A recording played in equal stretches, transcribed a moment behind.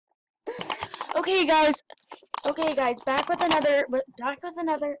Okay, guys. Back with another.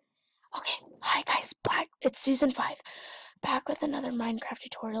 Okay, hi guys. It's Season 5. Back with another Minecraft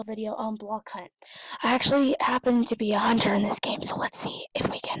tutorial video on block hunt. I actually happen to be a hunter in this game, so let's see if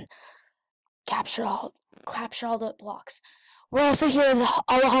we can capture all the blocks. We're also here with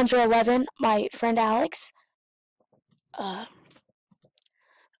Alejandro 11, my friend Alex.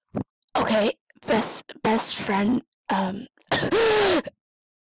 Okay, best friend.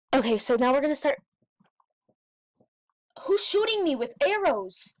 Okay, so now we're gonna start. Who's shooting me with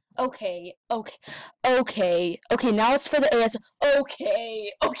arrows? Okay, now it's for the AS.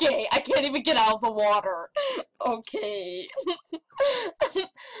 Okay, I can't even get out of the water. Okay.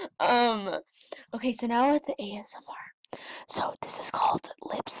 Okay, so now with the ASMR. So this is called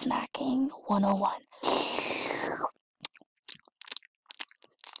lip smacking 101.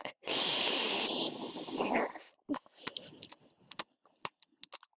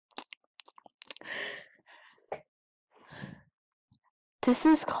 This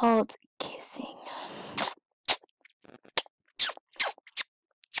is called kissing.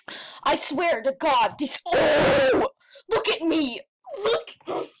 I swear to God, these. Oh! Look at me! Look!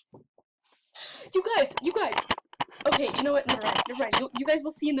 You guys. Okay, you know what? You're right. You guys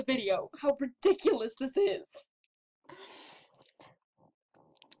will see in the video how ridiculous this is.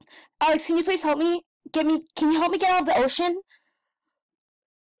 Alex, can you please help me? Can you help me get out of the ocean?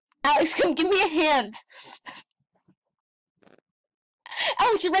 Alex, come give me a hand.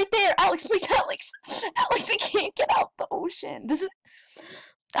 Alex, you're right there. Alex, please, Alex. Alex, I can't get out of the ocean. This is...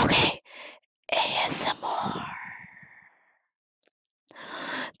 Okay. ASMR.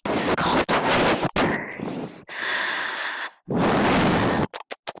 This is called whispers.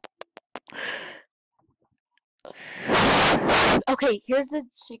 Okay, here's the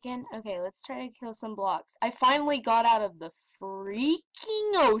chicken. Okay, let's try to kill some blocks. I finally got out of the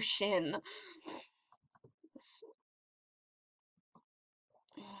freaking ocean.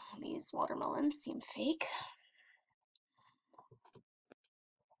 These watermelons seem fake.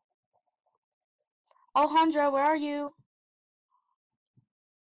 Alejandra, where are you?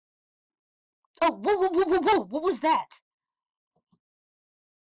 Oh, whoa, what was that?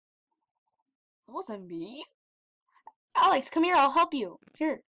 That wasn't me. Alex, come here, I'll help you.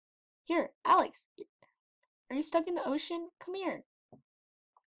 Here, Alex. Are you stuck in the ocean? Come here.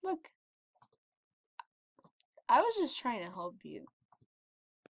 Look. I was just trying to help you.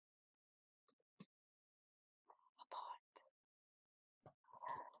 A pot.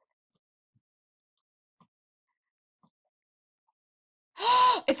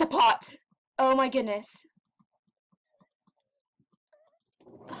 It's a pot. Oh my goodness.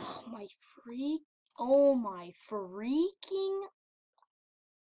 Oh my freaking.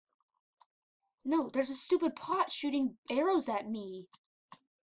 No, there's a stupid pot shooting arrows at me.